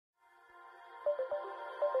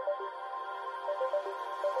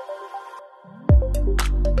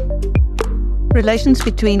Relations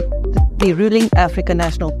between the ruling African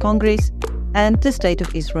National Congress and the State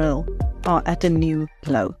of Israel are at a new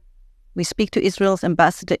low. We speak to Israel's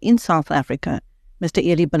ambassador in South Africa, Mr.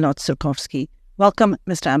 Eli Belotsercovsky. Welcome,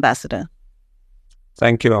 Mr. Ambassador.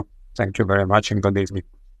 Thank you. Thank you very much and good evening.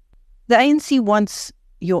 The ANC wants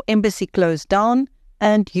your embassy closed down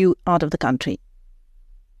and you out of the country.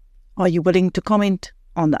 Are you willing to comment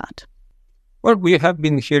on that? Well, we have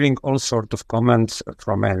been hearing all sorts of comments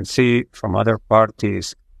from ANC, from other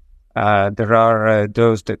parties. There are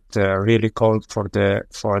those that really called for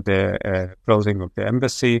the closing of the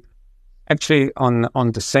embassy. Actually,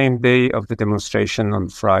 on the same day of the demonstration on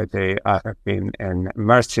Friday, I have been in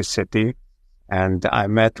Mercy City, and I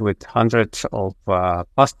met with hundreds of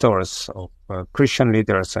pastors, of Christian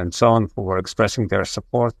leaders, and so on, who were expressing their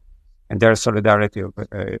support and their solidarity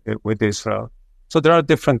with Israel. So there are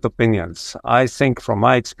different opinions. I think from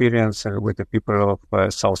my experience with the people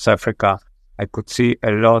of South Africa, I could see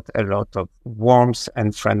a lot of warmth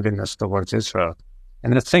and friendliness towards Israel.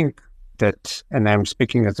 And I think that, and I'm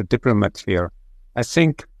speaking as a diplomat here, I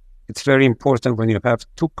think it's very important when you have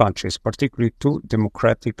two countries, particularly two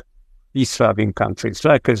democratic, peace-loving countries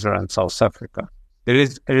like Israel and South Africa. There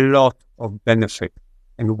is a lot of benefit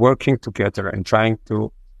in working together and trying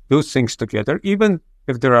to do things together, even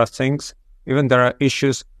if there are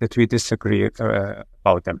issues that we disagree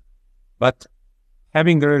about them. But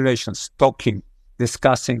having the relations, talking,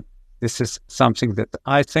 discussing, this is something that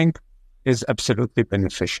I think is absolutely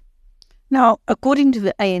beneficial. Now, according to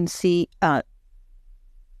the ANC,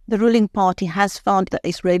 the ruling party has found the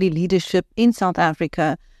Israeli leadership in South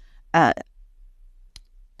Africa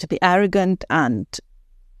to be arrogant and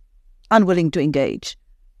unwilling to engage.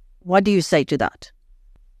 What do you say to that?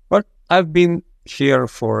 Well, I've been here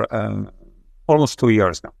for almost 2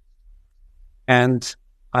 years now. And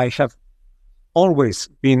I have always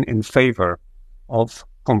been in favor of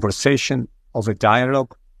conversation, of a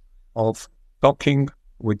dialogue, of talking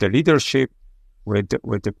with the leadership, with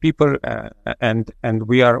the people, and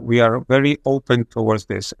we are very open towards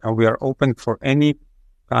this, and we are open for any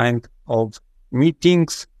kind of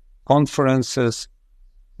meetings, conferences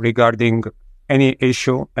regarding any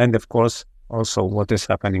issue, and of course also what is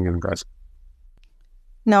happening in Gaza.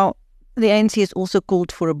 Now, the ANC has also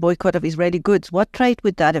called for a boycott of Israeli goods. What trade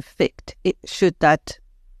would that affect should that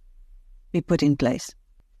be put in place?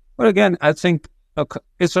 Well, again, I think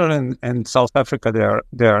Israel and South Africa,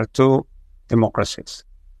 they are two democracies.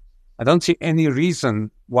 I don't see any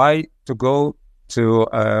reason why to go to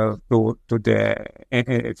the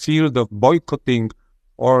field of boycotting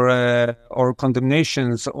or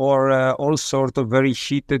condemnations or all sorts of very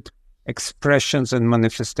heated expressions and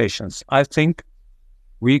manifestations. I think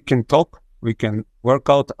we can talk, we can work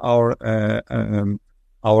out our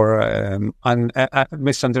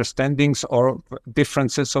misunderstandings or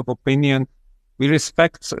differences of opinion. We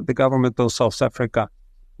respect the government of South Africa.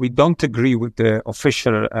 We don't agree with the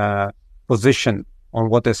official position on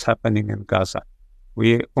what is happening in Gaza.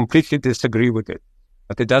 We completely disagree with it.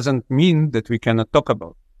 But it doesn't mean that we cannot talk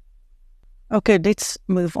about it. Okay, let's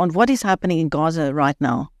move on. What is happening in Gaza right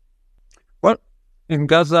now? Well, in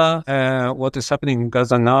Gaza, what is happening in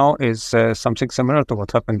Gaza now is something similar to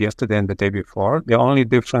what happened yesterday and the day before. The only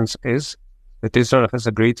difference is that Israel has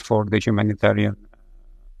agreed for the humanitarian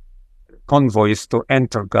convoys to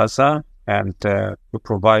enter Gaza and to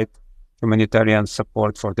provide humanitarian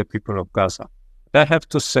support for the people of Gaza. I have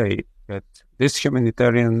to say that this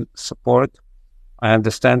humanitarian support, I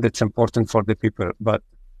understand it's important for the people, but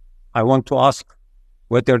I want to ask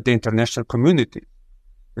whether the international community,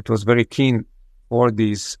 that was very keen for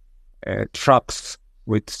these trucks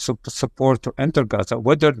with support to enter Gaza,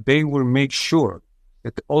 whether they will make sure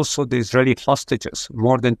that also the Israeli hostages,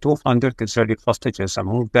 more than 200 Israeli hostages,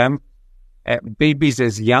 among them babies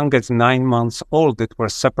as young as 9 months old that were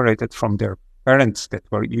separated from their parents,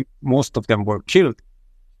 most of them were killed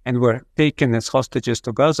and were taken as hostages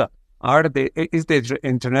to Gaza. Is the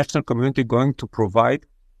international community going to provide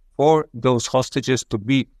for those hostages to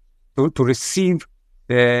receive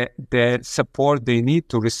the support they need,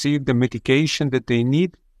 to receive the medication that they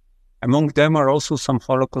need? Among them are also some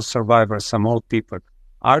Holocaust survivors, some old people.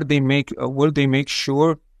 Will they make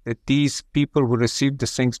sure that these people will receive the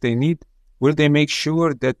things they need? Will they make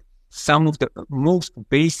sure that some of the most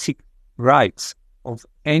basic rights of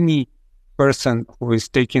any person who is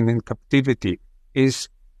taken in captivity is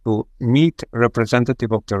to meet a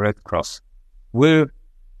representative of the Red Cross? Will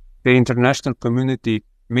the international community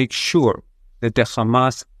make sure that the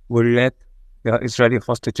Hamas will let the Israeli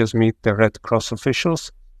hostages meet the Red Cross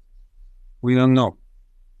officials? We don't know.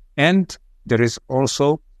 And there is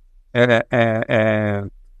also a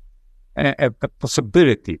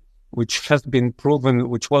possibility which has been proven,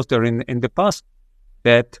 which was there in the past,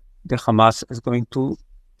 that the Hamas is going to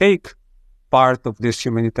take part of this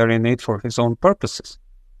humanitarian aid for his own purposes,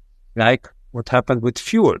 like what happened with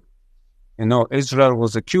fuel. Israel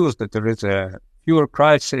was accused that there is a fuel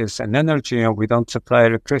crisis and energy and we don't supply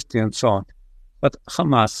electricity and so on. But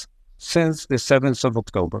Hamas, since the 7th of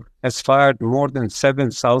October, has fired more than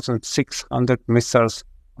 7,600 missiles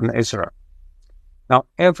on Israel. Now,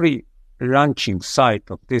 every launching site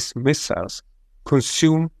of these missiles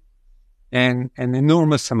consume an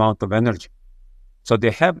enormous amount of energy. So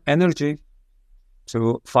they have energy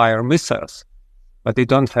to fire missiles, but they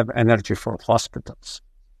don't have energy for hospitals.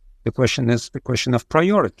 The question is the question of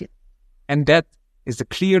priority. And that is a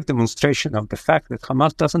clear demonstration of the fact that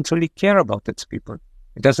Hamas doesn't really care about its people.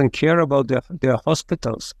 It doesn't care about their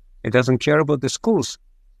hospitals. It doesn't care about the schools.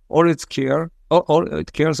 All it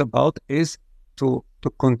cares about is to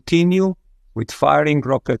continue with firing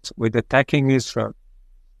rockets, with attacking Israel.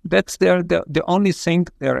 That's the only thing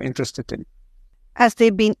they're interested in. Has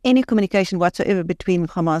there been any communication whatsoever between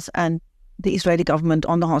Hamas and the Israeli government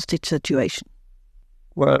on the hostage situation?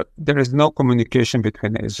 Well, there is no communication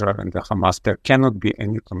between Israel and the Hamas. There cannot be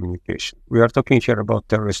any communication. We are talking here about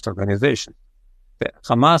terrorist organization. The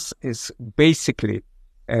Hamas is basically,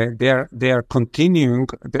 they are continuing,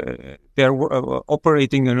 they're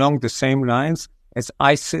operating along the same lines as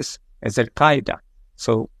ISIS, as Al-Qaeda.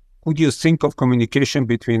 So could you think of communication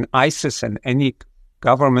between ISIS and any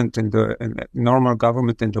government in the normal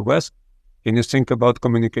government in the West? Can you think about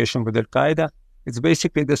communication with Al-Qaeda? It's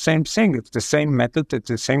basically the same thing. It's the same method. It's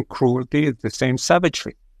the same cruelty. It's the same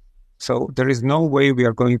savagery. So there is no way we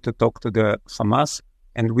are going to talk to the Hamas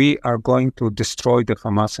and we are going to destroy the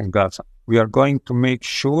Hamas in Gaza. We are going to make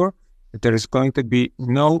sure that there is going to be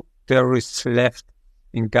no terrorists left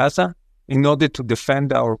in Gaza in order to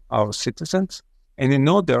defend our citizens and in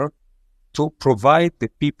order to provide the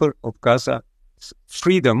people of Gaza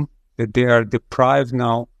freedom that they are deprived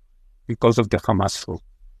now because of the Hamas rule.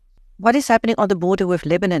 What is happening on the border with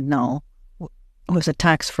Lebanon now with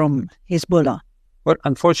attacks from Hezbollah? Well,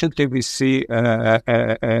 unfortunately, we see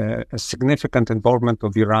a significant involvement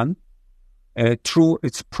of Iran through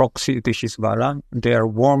its proxy, the Hezbollah. They are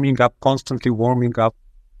constantly warming up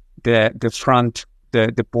the front,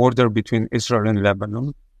 the border between Israel and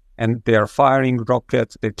Lebanon. And they are firing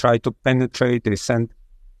rockets. They try to penetrate. They send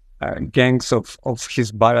gangs of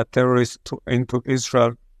Hezbollah terrorists into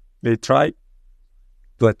Israel. They try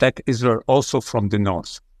to attack Israel also from the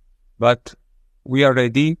north. But we are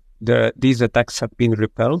ready. These attacks have been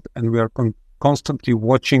repelled, and we are constantly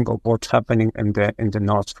watching of what's happening in the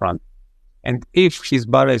north front. And if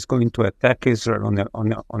Hezbollah is going to attack Israel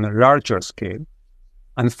on a larger scale,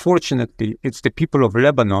 unfortunately, it's the people of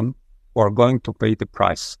Lebanon who are going to pay the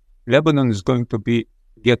price. Lebanon is going to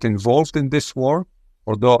get involved in this war,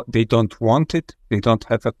 although they don't want it. They don't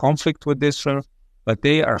have a conflict with Israel, but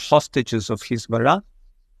they are hostages of Hezbollah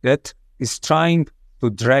that is trying to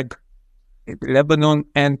drag Lebanon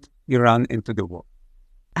and Iran into the war.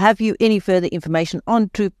 Have you any further information on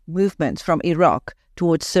troop movements from Iraq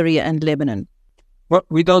towards Syria and Lebanon? Well,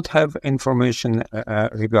 we don't have information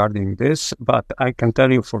regarding this, but I can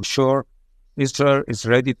tell you for sure Israel is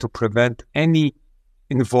ready to prevent any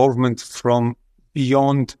involvement from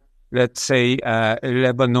beyond, let's say,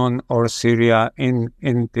 Lebanon or Syria in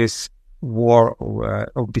this war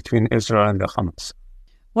between Israel and the Hamas.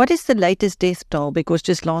 What is the latest death toll? Because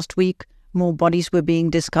just last week, more bodies were being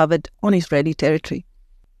discovered on Israeli territory.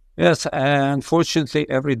 Yes, unfortunately,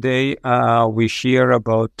 every day we hear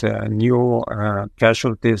about new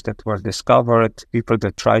casualties that were discovered, people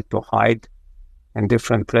that tried to hide in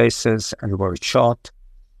different places and were shot.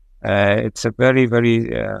 It's a very, very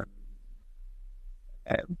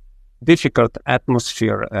difficult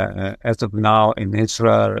atmosphere as of now in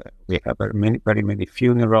Israel. We have very many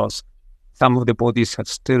funerals. Some of the bodies have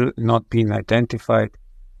still not been identified.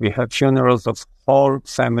 We have funerals of whole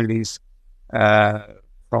families,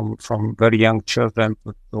 from very young children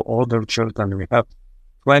to older children. We have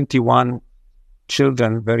 21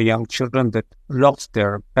 children, very young children, that lost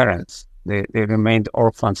their parents. They remained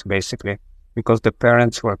orphans, basically, because the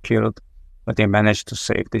parents were killed, but they managed to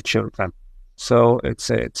save the children. So it's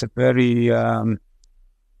a very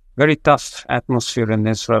very tough atmosphere in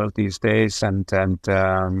Israel these days, and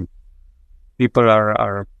people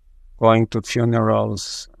are going to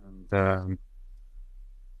funerals and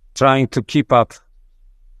trying to keep up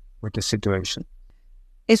with the situation.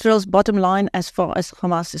 Israel's bottom line as far as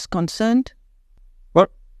Hamas is concerned? Well,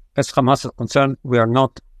 as Hamas is concerned, we are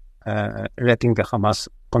not letting the Hamas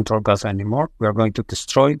control Gaza anymore. We are going to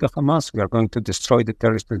destroy the Hamas. We are going to destroy the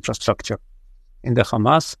terrorist infrastructure in the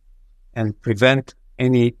Hamas and prevent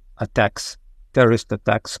any attacks, terrorist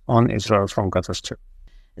attacks on Israel from Gaza Strip.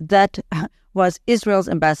 That was Israel's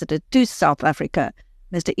ambassador to South Africa,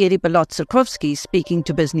 Mr. Eli Belotsercovsky, speaking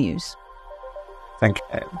to BizNews. Thank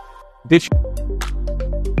you.